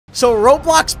So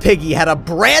Roblox Piggy had a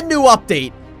brand new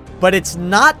update, but it's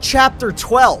not Chapter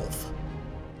 12.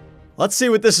 Let's see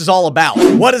what this is all about.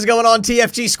 What is going on,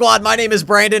 TFG Squad? My name is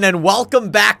Brandon, and welcome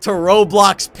back to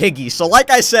Roblox Piggy. So like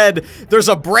I said, there's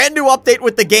a brand new update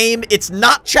with the game. It's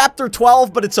not Chapter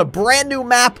 12, but it's a brand new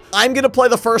map. I'm gonna play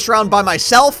the first round by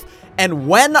myself. And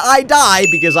when I die,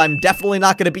 because I'm definitely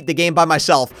not going to beat the game by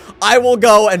myself, I will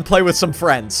go and play with some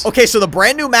friends. Okay, so the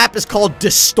brand new map is called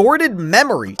Distorted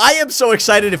Memory. I am so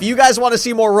excited. If you guys want to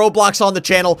see more Roblox on the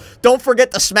channel, don't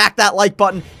forget to smack that like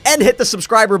button and hit the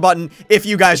subscriber button if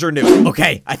you guys are new.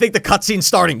 Okay, I think the cutscene's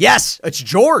starting. Yes, it's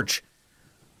George.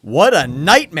 What a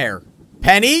nightmare.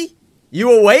 Penny,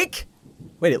 you awake?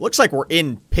 Wait, it looks like we're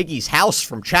in Piggy's house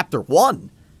from Chapter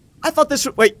 1. I thought this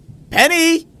was... Wait,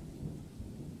 Penny?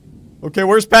 Okay,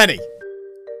 where's Penny?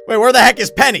 Wait, where the heck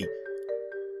is Penny?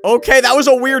 Okay, that was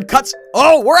a weird cut.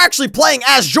 Oh, we're actually playing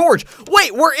as George.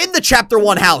 Wait, we're in the Chapter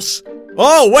 1 house.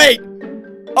 Oh, wait.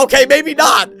 Okay, maybe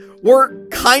not. We're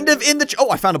kind of in the... Oh,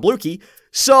 I found a blue key.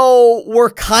 So, we're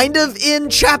kind of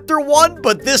in Chapter 1,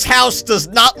 but this house does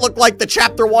not look like the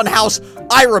Chapter 1 house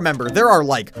I remember. There are,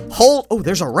 like, whole... Oh,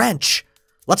 there's a wrench.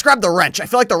 Let's grab the wrench. I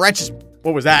feel like the wrench is...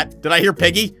 What was that? Did I hear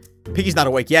Piggy? Piggy's not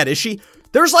awake yet, is she?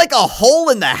 There's like a hole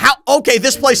in the house. Okay,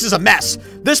 this place is a mess.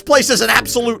 This place is an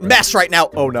absolute mess right now.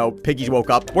 Oh no, Piggy woke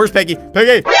up. Where's Piggy?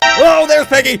 Piggy! Oh, there's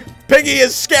Piggy! Piggy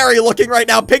is scary looking right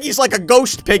now. Piggy's like a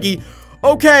ghost Piggy.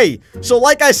 Okay, so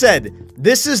like I said,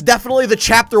 this is definitely the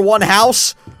Chapter 1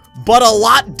 house, but a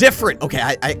lot different.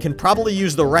 Okay, I can probably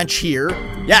use the wrench here.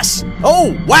 Yes.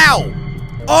 Oh, wow!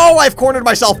 Oh, I've cornered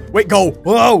myself. Wait, go.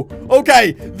 Whoa.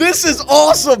 Okay, this is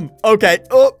awesome. Okay.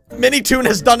 Oh, Minitoon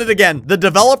has done it again. The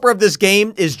developer of this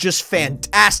game is just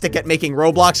fantastic at making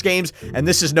Roblox games, and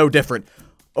this is no different.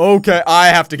 Okay, I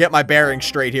have to get my bearings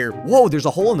straight here. Whoa, there's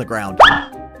a hole in the ground.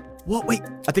 Whoa, wait.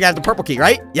 I think I have the purple key,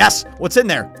 right? Yes. What's in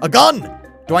there? A gun.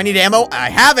 Do I need ammo? I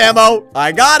have ammo.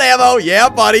 I got ammo. Yeah,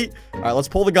 buddy. All right, let's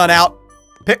pull the gun out.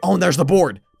 Oh, and there's the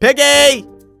board. Piggy!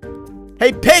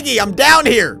 Hey, Piggy, I'm down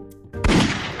here.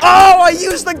 Oh, I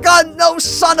used the gun! No,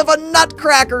 son of a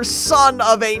nutcracker! Son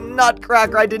of a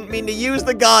nutcracker! I didn't mean to use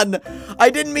the gun!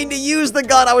 I didn't mean to use the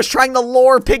gun! I was trying to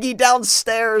lure Piggy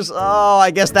downstairs! Oh,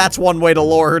 I guess that's one way to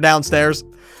lure her downstairs.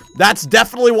 That's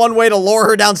definitely one way to lure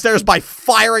her downstairs, by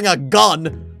firing a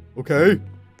gun. Okay.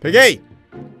 Piggy!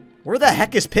 Where the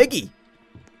heck is Piggy?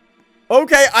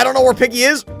 Okay, I don't know where Piggy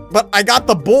is, but I got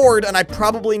the board, and I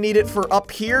probably need it for up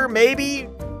here, maybe?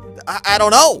 I don't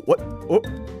know. What? Oh.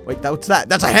 Wait, what's that?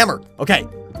 That's a hammer. Okay,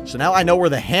 so now I know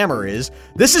where the hammer is.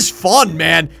 This is fun,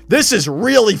 man. This is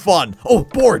really fun. Oh,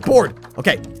 board.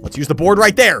 Okay, let's use the board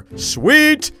right there.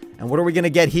 Sweet. And what are we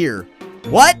gonna get here?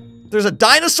 What? There's a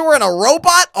dinosaur and a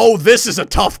robot? Oh, this is a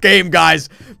tough game, guys.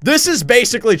 This is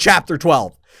basically Chapter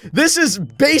 12. This is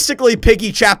basically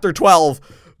Piggy Chapter 12,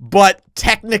 but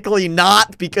technically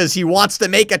not, because he wants to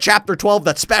make a Chapter 12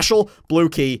 that's special. Blue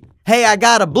key. Hey, I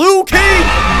got a blue key!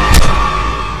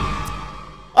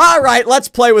 Alright, let's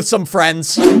play with some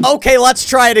friends. Okay, let's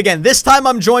try it again. This time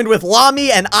I'm joined with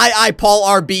Lami and Paul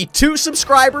RB, 2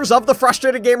 subscribers of the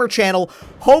Frustrated Gamer channel.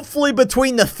 Hopefully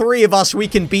between the 3 of us, we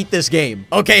can beat this game.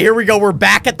 Okay, here we go. We're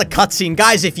back at the cutscene.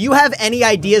 Guys, if you have any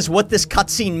ideas what this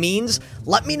cutscene means,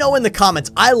 let me know in the comments.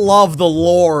 I love the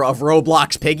lore of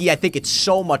Roblox Piggy. I think it's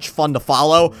so much fun to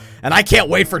follow, and I can't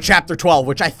wait for Chapter 12,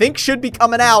 which I think should be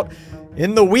coming out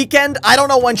in the weekend. I don't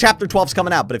know when Chapter 12's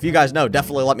coming out, but if you guys know,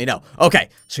 definitely let me know. Okay,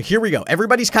 so here we go.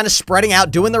 Everybody's kind of spreading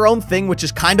out, doing their own thing, which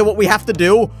is kind of what we have to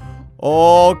do.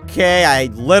 Okay, I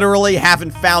literally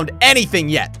haven't found anything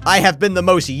yet. I have been the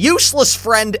most useless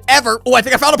friend ever. Oh, I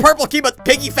think I found a purple key, but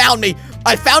Piggy found me.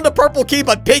 I found a purple key,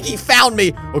 but Piggy found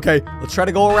me. Okay, let's try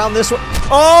to go around this way.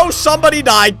 Oh, somebody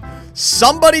died.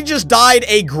 Somebody just died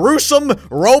a gruesome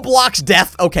Roblox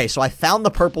death. Okay, so I found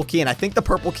the purple key, and I think the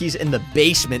purple key's in the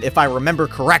basement, if I remember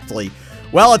correctly.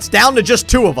 Well, it's down to just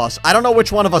 2 of us. I don't know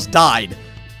which one of us died.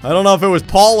 I don't know if it was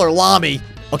Paul or Lami.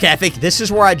 Okay, I think this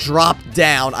is where I dropped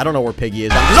down. I don't know where Piggy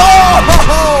is.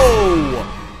 Oh!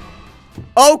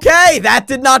 Okay, that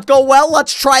did not go well.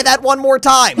 Let's try that one more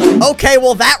time. Okay,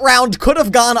 well, that round could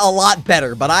have gone a lot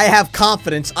better, but I have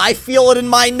confidence. I feel it in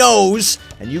my nose.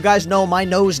 And you guys know my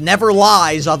nose never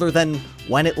lies, other than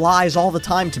when it lies all the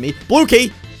time to me. Blue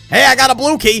key. Hey, I got a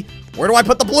blue key. Where do I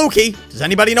put the blue key? Does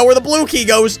anybody know where the blue key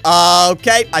goes?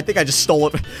 Okay, I think I just stole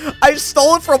it. I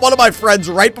stole it from one of my friends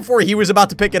right before he was about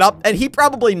to pick it up, and he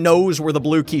probably knows where the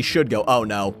blue key should go. Oh,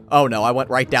 no. Oh, no, I went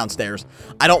right downstairs.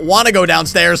 I don't want to go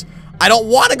downstairs. I don't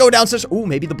want to go downstairs. Ooh,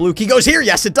 maybe the blue key goes here.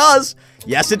 Yes, it does.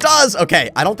 Yes, it does.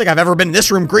 Okay, I don't think I've ever been in this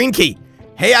room. Green key.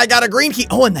 Hey, I got a green key.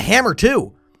 Oh, and the hammer,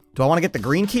 too. Do I want to get the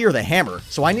green key or the hammer?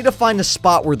 So I need to find a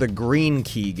spot where the green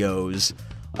key goes.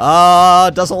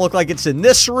 Doesn't look like it's in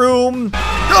this room.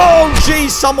 Oh,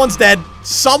 geez, someone's dead.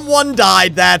 Someone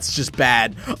died. That's just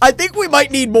bad. I think we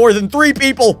might need more than 3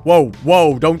 people. Whoa,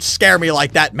 whoa, don't scare me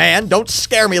like that, man. Don't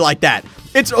scare me like that.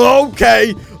 It's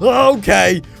okay.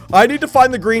 Okay. I need to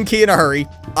find the green key in a hurry.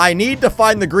 I need to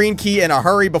find the green key in a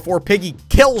hurry before Piggy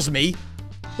kills me.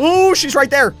 Ooh, she's right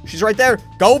there. She's right there.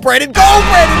 Go, Brandon. Go,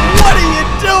 Brandon. What are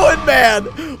you doing, man?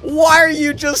 Why are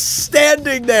you just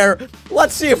standing there?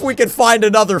 Let's see if we can find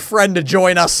another friend to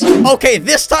join us. Okay,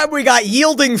 this time we got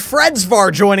Yielding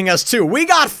Fredsvar joining us too. We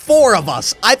got 4 of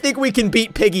us. I think we can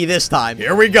beat Piggy this time.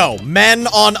 Here we go. Men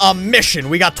on a mission.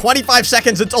 We got 25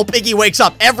 seconds until Piggy wakes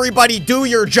up. Everybody do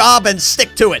your job and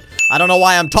stick to it. I don't know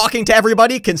why I'm talking to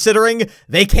everybody, considering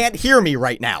they can't hear me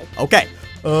right now. Okay.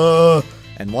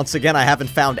 And once again, I haven't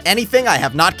found anything. I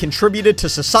have not contributed to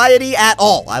society at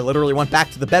all. I literally went back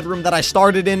to the bedroom that I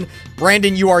started in.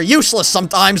 Brandon, you are useless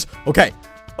sometimes. Okay.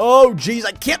 Oh, geez,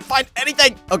 I can't find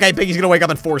anything. Okay, Piggy's gonna wake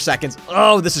up in 4 seconds.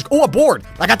 Oh, this is... Oh, a board.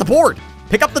 I got the board.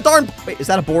 Pick up the darn... Wait, is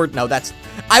that a board? No, that's...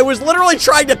 I was literally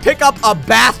trying to pick up a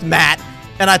bath mat,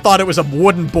 and I thought it was a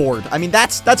wooden board. I mean,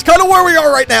 that's kind of where we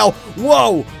are right now.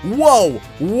 Whoa, whoa,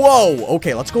 whoa.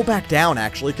 Okay, let's go back down,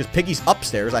 actually, because Piggy's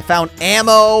upstairs. I found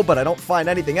ammo, but I don't find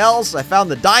anything else. I found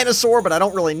the dinosaur, but I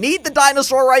don't really need the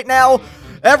dinosaur right now.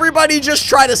 Everybody just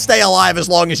try to stay alive as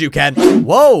long as you can.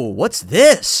 Whoa, what's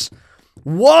this?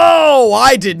 Whoa,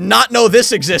 I did not know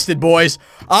this existed, boys.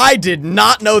 I did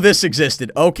not know this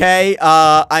existed. Okay,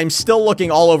 I'm still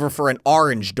looking all over for an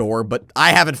orange door, but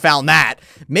I haven't found that.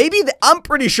 Maybe, I'm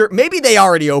pretty sure, maybe they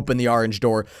already opened the orange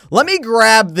door. Let me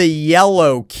grab the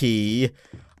yellow key.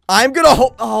 I'm gonna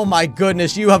hope, oh my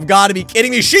goodness, you have got to be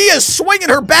kidding me. She is swinging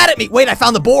her bat at me. Wait, I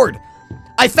found the board.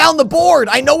 I found the board.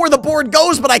 I know where the board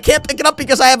goes, but I can't pick it up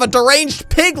because I have a deranged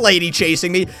pig lady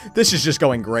chasing me. This is just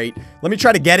going great. Let me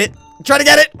try to get it. Try to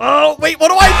get it. Oh, wait, what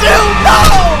do I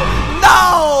do? No!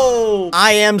 No!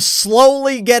 I am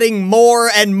slowly getting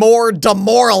more and more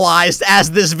demoralized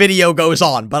as this video goes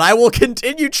on, but I will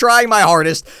continue trying my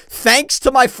hardest. Thanks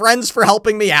to my friends for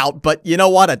helping me out, but you know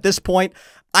what? At this point,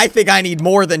 I think I need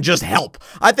more than just help.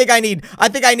 I think I need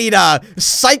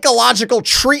psychological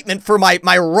treatment for my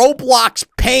Roblox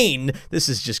pain. This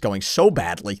is just going so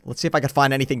badly. Let's see if I can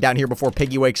find anything down here before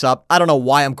Piggy wakes up. I don't know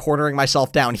why I'm cornering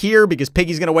myself down here because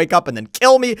Piggy's gonna wake up and then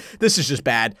kill me. This is just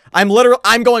bad. I'm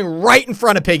going right in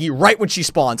front of Piggy right when she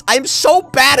spawns. I'm so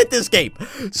bad at this game.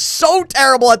 So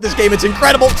terrible at this game. It's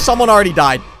incredible. Someone already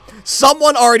died.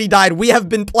 Someone already died. We have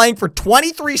been playing for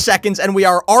 23 seconds and we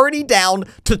are already down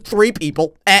to 3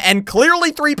 people. And clearly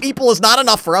 3 people is not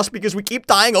enough for us because we keep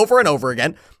dying over and over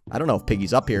again. I don't know if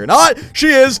Piggy's up here or not. She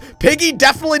is. Piggy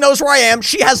definitely knows where I am.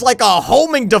 She has like a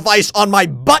homing device on my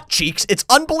butt cheeks. It's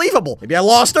unbelievable. Maybe I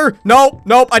lost her. Nope.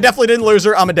 Nope. I definitely didn't lose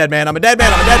her. I'm a dead man. I'm a dead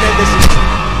man. I'm a dead man. This is...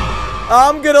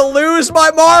 I'm gonna lose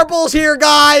my marbles here,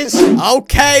 guys.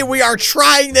 Okay, we are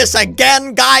trying this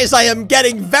again. Guys, I am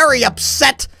getting very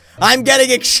upset. I'm getting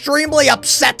extremely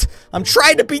upset. I'm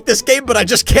trying to beat this game, but I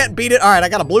just can't beat it. All right, I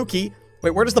got a blue key.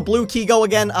 Wait, where does the blue key go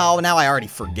again? Oh, now I already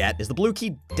forget. Is the blue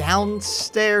key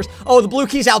downstairs? Oh, the blue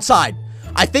key's outside.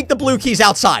 I think the blue key's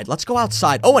outside. Let's go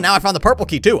outside. Oh, and now I found the purple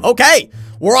key too. Okay,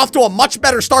 we're off to a much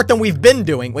better start than we've been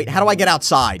doing. Wait, how do I get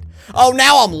outside? Oh,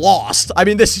 now I'm lost. I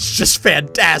mean, this is just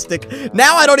fantastic.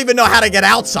 Now I don't even know how to get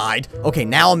outside. Okay,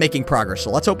 now I'm making progress.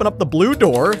 So let's open up the blue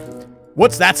door.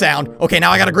 What's that sound? Okay,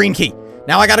 now I got a green key.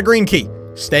 Now I got a green key.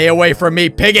 Stay away from me,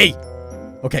 Piggy.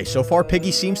 Okay, so far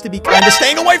Piggy seems to be kind of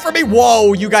staying away from me.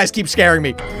 Whoa, you guys keep scaring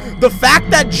me. The fact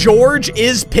that George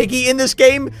is Piggy in this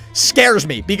game scares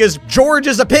me because George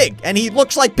is a pig and he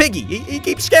looks like Piggy. He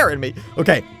keeps scaring me.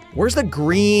 Okay, where's the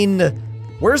green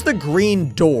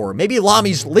door? Maybe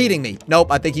Lami's leading me.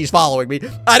 Nope, I think he's following me.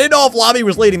 I didn't know if Lami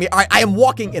was leading me. All right, I am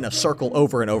walking in a circle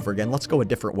over and over again. Let's go a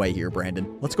different way here,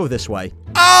 Brandon. Let's go this way.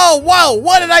 Oh, whoa,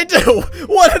 what did I do?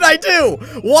 What did I do?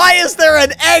 Why is there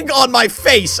an egg on my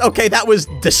face? Okay, that was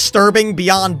disturbing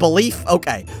beyond belief.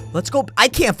 Okay, let's go. I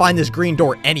can't find this green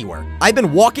door anywhere. I've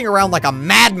been walking around like a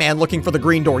madman looking for the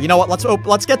green door. You know what?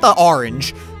 Let's get the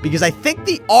orange because I think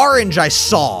the orange I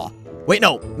saw. Wait,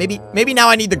 no, maybe now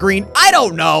I need the green. I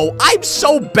don't know. I'm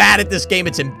so bad at this game.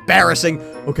 It's embarrassing.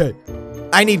 Okay.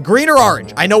 I need green or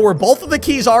orange. I know where both of the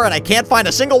keys are and I can't find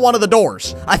a single one of the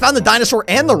doors. I found the dinosaur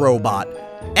and the robot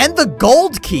and the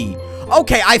gold key.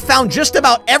 Okay, I found just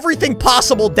about everything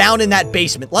possible down in that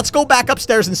basement. Let's go back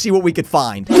upstairs and see what we could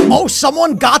find. Oh,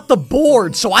 someone got the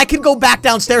board, so I can go back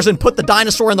downstairs and put the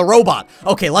dinosaur in the robot.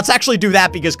 Okay, let's actually do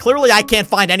that because clearly I can't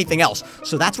find anything else.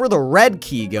 So that's where the red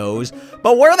key goes.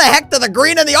 But where the heck do the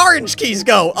green and the orange keys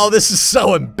go? Oh, this is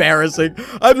so embarrassing.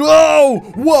 Whoa,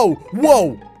 whoa,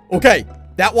 whoa. Okay.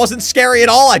 That wasn't scary at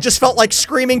all. I just felt like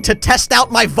screaming to test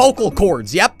out my vocal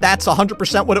cords. Yep, that's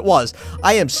 100% what it was.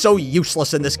 I am so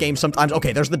useless in this game sometimes.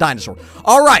 Okay, there's the dinosaur.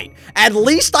 All right, at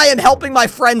least I am helping my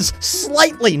friends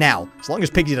slightly now, as long as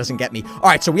Piggy doesn't get me. All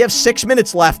right, so we have 6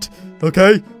 minutes left.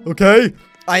 Okay.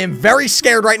 I am very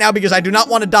scared right now because I do not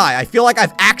want to die. I feel like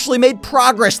I've actually made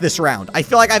progress this round. I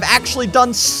feel like I've actually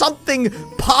done something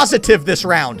positive this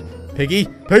round. Piggy.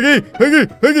 Okay,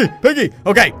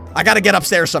 I gotta get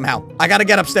upstairs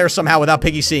somehow. Without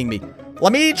Piggy seeing me.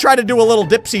 Let me try to do a little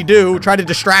dipsy-do, try to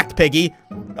distract Piggy.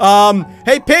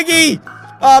 Hey, Piggy!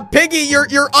 Piggy,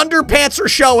 your underpants are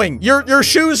showing. Your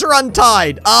shoes are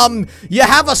untied. You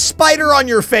have a spider on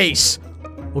your face.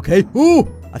 Okay, ooh,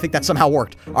 I think that somehow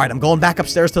worked. All right, I'm going back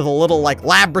upstairs to the little, like,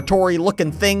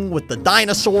 laboratory-looking thing with the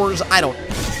dinosaurs.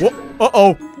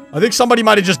 Uh-oh, I think somebody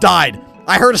might have just died.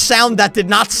 I heard a sound that did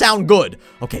not sound good.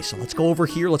 Okay, so let's go over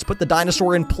here. Let's put the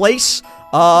dinosaur in place.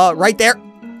 Right there.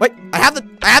 Wait, I have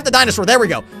the dinosaur. There we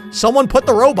go. Someone put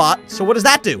the robot. So what does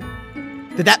that do?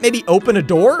 Did that maybe open a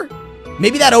door?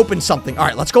 Maybe that opened something. All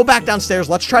right, let's go back downstairs.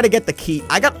 Let's try to get the key.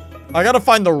 I gotta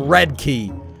find the red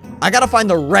key. I gotta find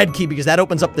the red key because that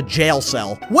opens up the jail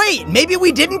cell. Wait, maybe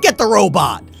we didn't get the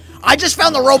robot. I just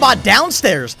found the robot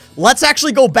downstairs. Let's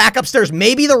actually go back upstairs.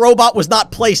 Maybe the robot was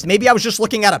not placed. Maybe I was just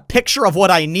looking at a picture of what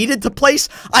I needed to place.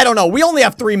 I don't know. We only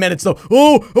have 3 minutes, though.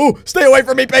 Oh, stay away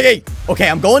from me, Piggy. Okay,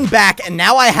 I'm going back, and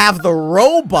now I have the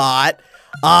robot.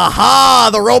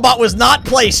 Aha, the robot was not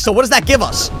placed. So what does that give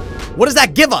us? What does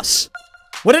that give us?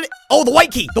 What did it? Oh, the white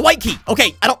key. The white key.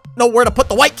 Okay, I don't know where to put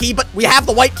the white key, but we have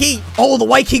the white key. Oh, the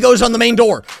white key goes on the main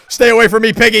door. Stay away from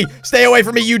me, Piggy. Stay away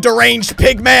from me, you deranged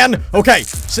pig man. Okay,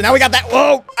 so now we got that.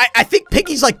 Whoa, I think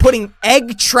Piggy's like putting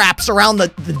egg traps around the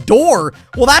door.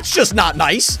 Well, that's just not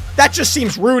nice. That just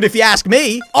seems rude if you ask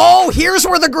me. Oh, here's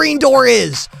where the green door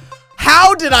is.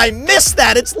 How did I miss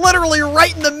that? It's literally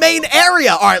right in the main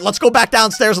area. All right, let's go back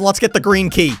downstairs and let's get the green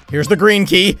key. Here's the green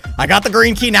key. I got the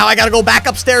green key. Now I gotta go back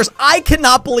upstairs. I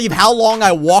cannot believe how long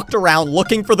I walked around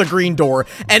looking for the green door,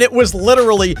 and it was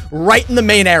literally right in the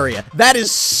main area. That is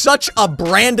such a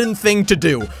Brandon thing to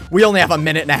do. We only have a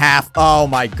minute and a half. Oh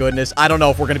my goodness. I don't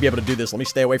know if we're gonna be able to do this. Let me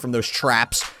stay away from those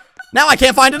traps. Now I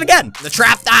can't find it again. The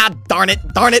trap, darn it.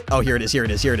 Oh, here it is.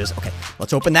 Okay,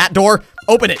 let's open that door.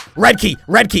 Open it. Red key.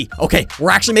 Okay, we're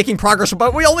actually making progress,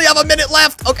 but we only have a minute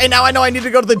left. Okay, now I know I need to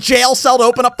go to the jail cell to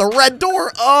open up the red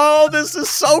door. Oh, this is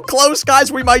so close,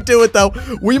 guys. We might do it, though.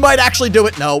 We might actually do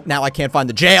it. No, now I can't find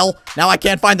the jail.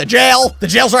 The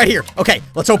jail's right here. Okay,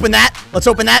 let's open that.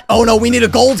 Oh, no, we need a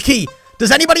gold key.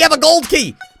 Does anybody have a gold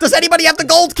key? Does anybody have the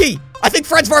gold key? I think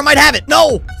Fredsvar might have it.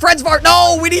 No, Fredsvar,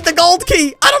 no, we need the gold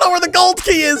key. I don't know where the gold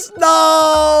key is. No,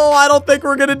 I don't think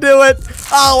we're gonna do it.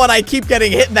 Oh, and I keep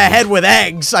getting hit in the head with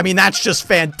eggs. I mean, that's just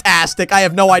fantastic. I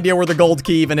have no idea where the gold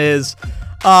key even is.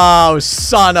 Oh,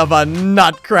 son of a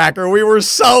nutcracker. We were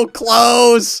so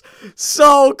close.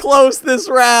 So close this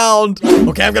round.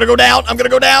 Okay, I'm gonna go down.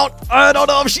 I don't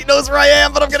know if she knows where I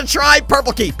am, but I'm gonna try.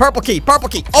 Purple key.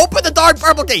 Open the darn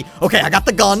purple key. Okay, I got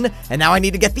the gun, and now I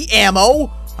need to get the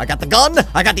ammo. I got the gun.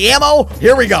 I got the ammo.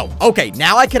 Here we go. Okay,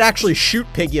 now I could actually shoot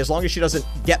Piggy as long as she doesn't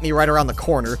get me right around the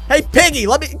corner. Hey, Piggy,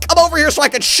 let me come over here so I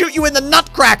can shoot you in the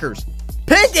nutcrackers.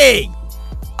 Piggy!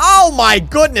 Oh my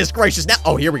goodness gracious. Now,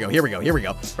 oh, here we go.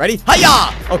 Ready?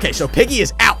 Hiya! Okay, so Piggy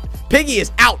is out.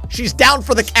 She's down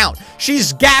for the count.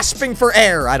 She's gasping for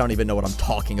air. I don't even know what I'm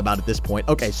talking about at this point.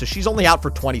 Okay, so she's only out for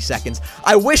 20 seconds.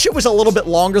 I wish it was a little bit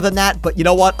longer than that, but you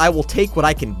know what? I will take what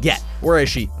I can get. Where is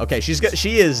she? Okay,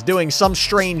 she is doing some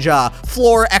strange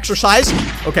floor exercise.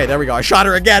 Okay, there we go. I shot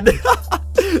her again.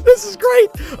 This is great.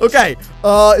 Okay,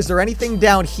 is there anything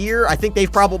down here? I think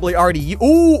they've probably already...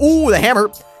 Ooh, the hammer.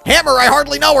 I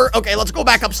hardly know her. Okay, let's go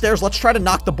back upstairs. Let's try to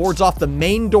knock the boards off the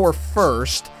main door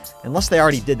first. Unless they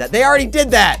already did that. They already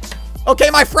did that. Okay,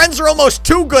 my friends are almost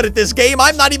too good at this game.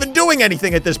 I'm not even doing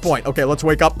anything at this point. Okay, let's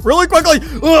wake up really quickly.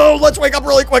 Oh, let's wake up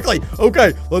really quickly.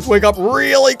 Okay, let's wake up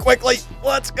really quickly.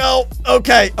 Let's go.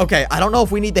 Okay. I don't know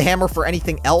if we need the hammer for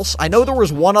anything else. I know there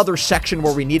was one other section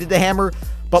where we needed the hammer,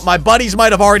 but my buddies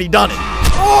might have already done it.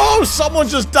 Oh, someone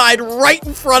just died right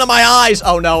in front of my eyes.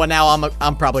 Oh no, and now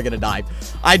I'm probably gonna die.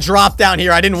 I dropped down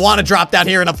here. I didn't want to drop down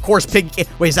here, and of course, Piggy...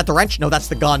 Wait, is that the wrench? No, that's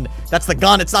the gun. That's the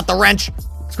gun. It's not the wrench.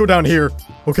 Let's go down here.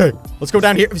 Okay, let's go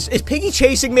down here. Is Piggy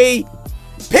chasing me?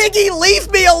 Piggy,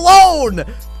 leave me alone!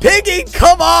 Piggy,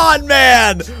 come on,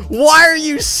 man! Why are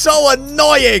you so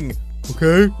annoying?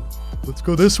 Okay, let's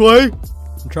go this way.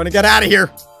 I'm trying to get out of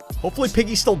here. Hopefully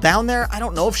Piggy's still down there. I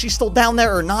don't know if she's still down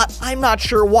there or not. I'm not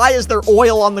sure. Why is there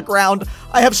oil on the ground?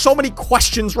 I have so many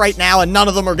questions right now and none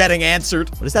of them are getting answered.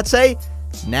 What does that say?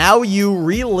 Now you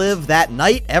relive that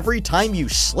night every time you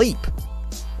sleep.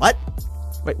 What?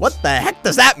 Wait, what the heck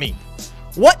does that mean?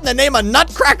 What in the name of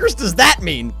nutcrackers does that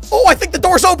mean? Oh, I think the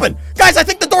door's open. Guys, I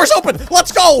think the door's open.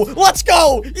 Let's go. Let's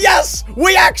go. Yes,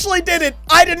 we actually did it.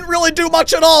 I didn't really do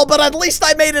much at all, but at least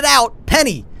I made it out.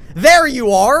 Penny, there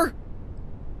you are.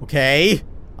 Okay.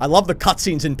 I love the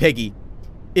cutscenes in Piggy.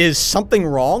 Is something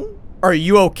wrong? Are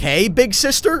you okay, big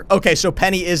sister? Okay, so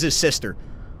Penny is his sister.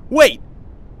 Wait.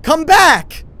 Come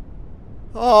back.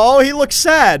 Oh, he looks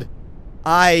sad.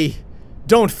 I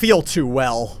don't feel too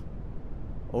well.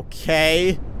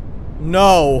 Okay.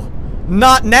 No.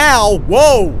 Not now.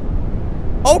 Whoa.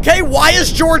 Okay, why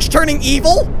is George turning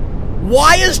evil?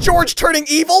 Why is George turning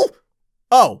evil?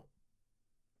 Oh.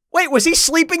 Wait, was he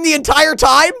sleeping the entire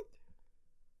time?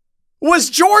 Was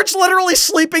George literally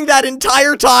sleeping that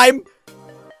entire time?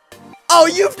 Oh,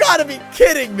 you've got to be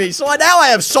kidding me. So now I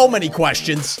have so many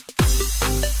questions.